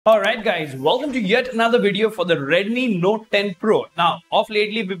Alright guys, welcome to yet another video for the Redmi Note 10 Pro. Now, of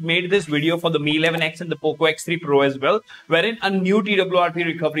lately we've made this video for the Mi 11X and the Poco X3 Pro as well, wherein a new TWRP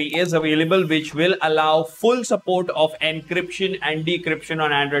recovery is available which will allow full support of encryption and decryption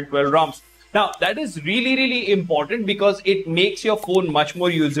on Android 12 ROMs. Now, that is really important because it makes your phone much more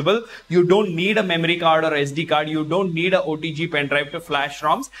usable. You don't need a memory card or SD card. You don't need a OTG pen drive to flash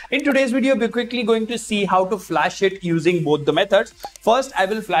ROMs. In today's video, we're quickly going to see how to flash it using both the methods. First, I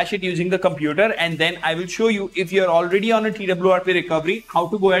will flash it using the computer, and then I will show you, if you're already on a TWRP recovery, how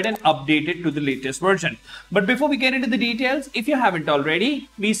to go ahead and update it to the latest version. But before we get into the details, if you haven't already,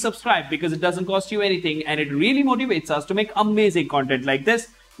 please subscribe because it doesn't cost you anything and it really motivates us to make amazing content like this.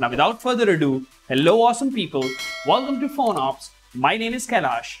 Now, without further ado, hello awesome people, welcome to PhoneOps. My name is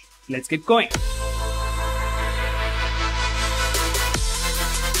Kailash. Let's get going.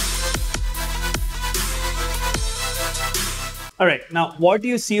 Alright, now what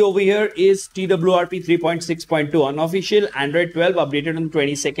you see over here is TWRP 3.6.2 unofficial, Android 12 updated on the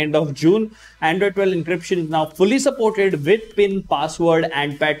 22nd of June. Android 12 encryption is now fully supported with PIN, password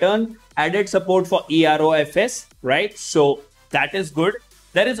and pattern. Added support for EROFS, right? So that is good.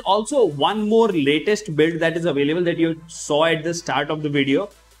 There is also one more latest build that is available that you saw at the start of the video.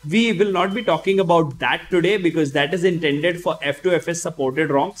 We will not be talking about that today because that is intended for F2FS supported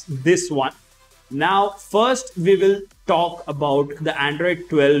ROMs, this one. Now, first we will talk about the Android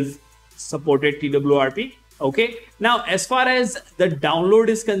 12 supported TWRP. Okay. Now, as far as the download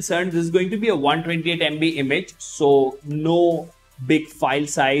is concerned, this is going to be a 128 MB image. So no big file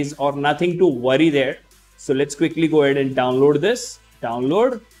size or nothing to worry there. So let's quickly go ahead and download this.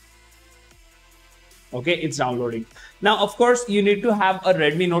 Download. Okay, it's downloading. Now, of course, you need to have a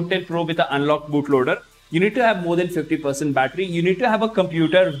Redmi Note 10 Pro with an unlocked bootloader. You need to have more than 50% battery. You need to have a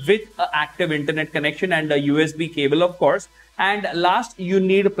computer with an active internet connection and a USB cable, of course. And last, you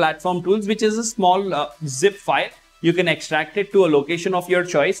need platform tools, which is a small zip file. You can extract it to a location of your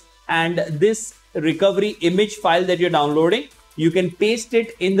choice. And this recovery image file that you're downloading, you can paste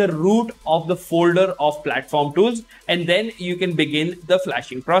it in the root of the folder of platform tools, and then you can begin the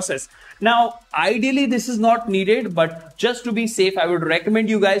flashing process. Now, ideally, this is not needed, but just to be safe, I would recommend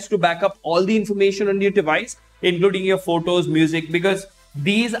you guys to back up all the information on your device, including your photos, music, because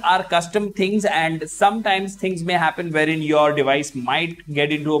these are custom things and sometimes things may happen wherein your device might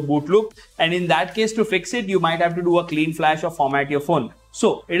get into a boot loop. And in that case, to fix it, you might have to do a clean flash or format your phone.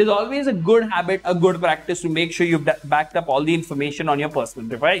 So it is always a good habit, a good practice to make sure you've backed up all the information on your personal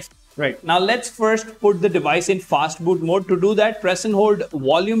device. Right. Now let's first put the device in fast boot mode. To do that, press and hold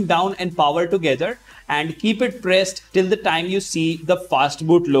volume down and power together and keep it pressed till the time you see the fast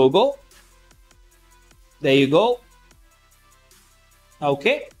boot logo. There you go.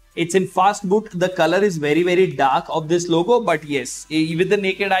 Okay. It's in fast boot. The color is very dark of this logo, but yes, with the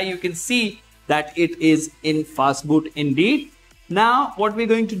naked eye, you can see that it is in fast boot indeed. Now, what we're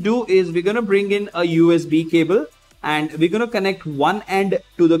going to do is we're going to bring in a USB cable and we're going to connect one end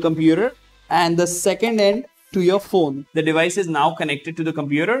to the computer and the second end to your phone. The device is now connected to the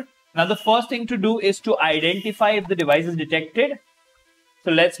computer. Now, the first thing to do is to identify if the device is detected. So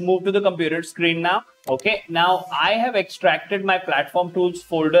let's move to the computer screen now. Okay, now I have extracted my platform tools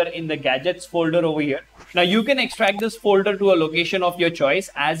folder in the gadgets folder over here. Now you can extract this folder to a location of your choice,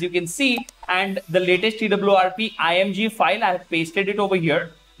 as you can see, and the latest TWRP IMG file, I have pasted it over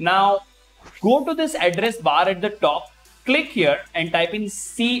here. Now go to this address bar at the top, click here and type in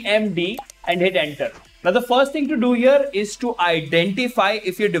CMD and hit enter. Now the first thing to do here is to identify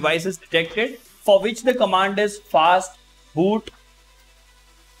if your device is detected, for which the command is fast boot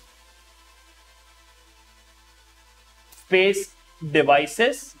space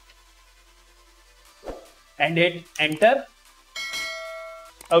devices and hit enter.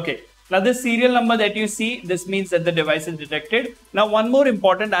 Okay, now this serial number that you see, this means that the device is detected. Now, one more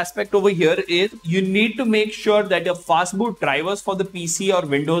important aspect over here is you need to make sure that your fastboot drivers for the PC or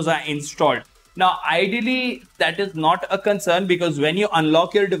Windows are installed. Now, ideally, that is not a concern because when you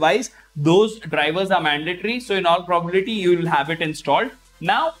unlock your device, those drivers are mandatory. So in all probability, you will have it installed.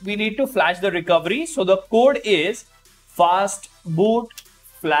 Now, we need to flash the recovery. So the code is fast boot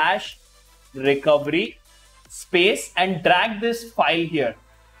flash recovery space and drag this file here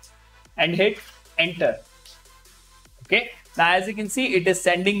and hit enter. Okay, now as you can see, it is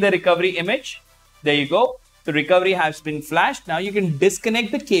sending the recovery image. There you go. The recovery has been flashed. Now you can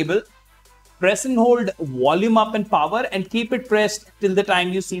disconnect the cable, press and hold volume up and power and keep it pressed till the time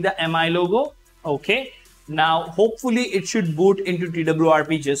you see the MI logo. Okay, now hopefully it should boot into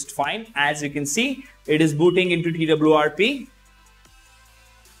TWRP just fine. As you can see, it is booting into TWRP.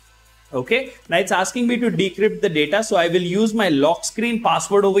 Okay, now it's asking me to decrypt the data. So I will use my lock screen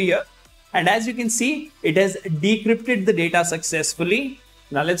password over here. And as you can see, it has decrypted the data successfully.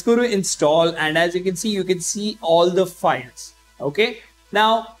 Now let's go to install. And as you can see all the files. Okay,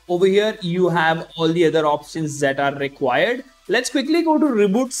 now over here, you have all the other options that are required. Let's quickly go to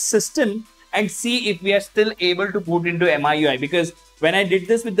reboot system and see if we are still able to boot into MIUI, because when I did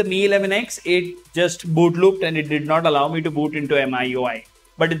this with the Mi 11X, it just boot looped and it did not allow me to boot into MIUI.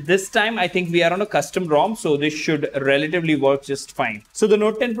 But this time, I think we are on a custom ROM, so this should relatively work just fine. So the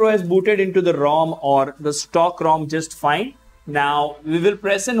Note 10 Pro has booted into the ROM or the stock ROM just fine. Now we will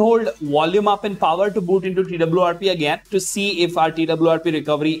press and hold volume up and power to boot into TWRP again to see if our TWRP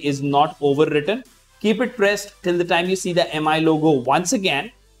recovery is not overwritten. Keep it pressed till the time you see the MI logo once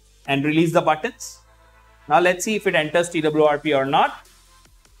again and release the buttons. Now let's see if it enters TWRP or not.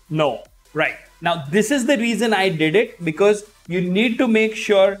 No, right. Now this is the reason I did it, because you need to make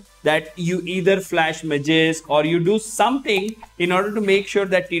sure that you either flash images or you do something in order to make sure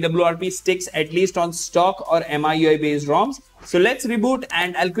that TWRP sticks at least on stock or MIUI based ROMs. So let's reboot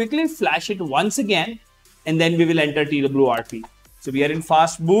and I'll quickly flash it once again and then we will enter TWRP. So we are in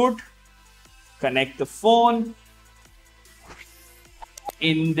fast boot, connect the phone.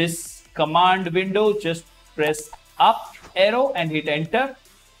 In this command window, just press up arrow and hit enter.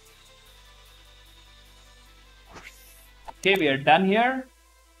 Okay, we are done here.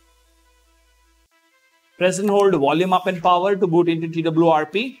 Press and hold volume up and power to boot into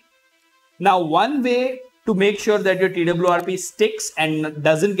TWRP. Now, one way to make sure that your TWRP sticks and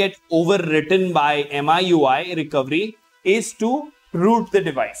doesn't get overwritten by MIUI recovery is to root the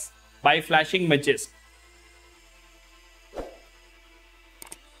device by flashing images.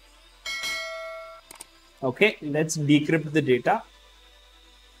 Okay, let's decrypt the data.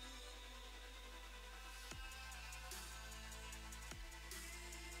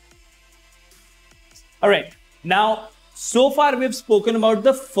 All right, now so far we've spoken about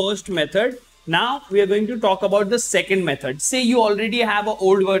the first method. Now we are going to talk about the second method. Say you already have an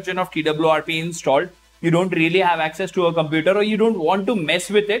old version of TWRP installed. You don't really have access to a computer or you don't want to mess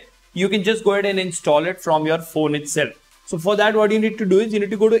with it. You can just go ahead and install it from your phone itself. So for that, what you need to do is you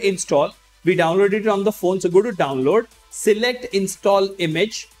need to go to install. We downloaded it on the phone. So go to download, select install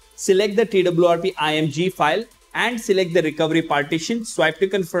image, select the TWRP IMG file and select the recovery partition. Swipe to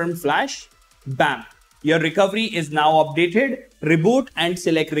confirm flash. Bam. Your recovery is now updated. Reboot and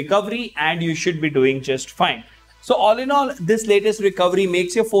select recovery and you should be doing just fine. So all in all, this latest recovery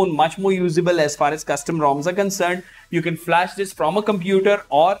makes your phone much more usable as far as custom ROMs are concerned. You can flash this from a computer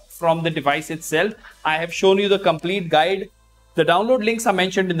or from the device itself. I have shown you the complete guide. The download links are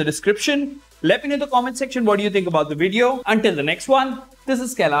mentioned in the description. Let me know in the comment section what do you think about the video. Until the next one, this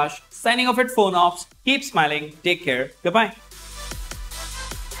is Kailash signing off at PhoneOps. Keep smiling. Take care. Goodbye.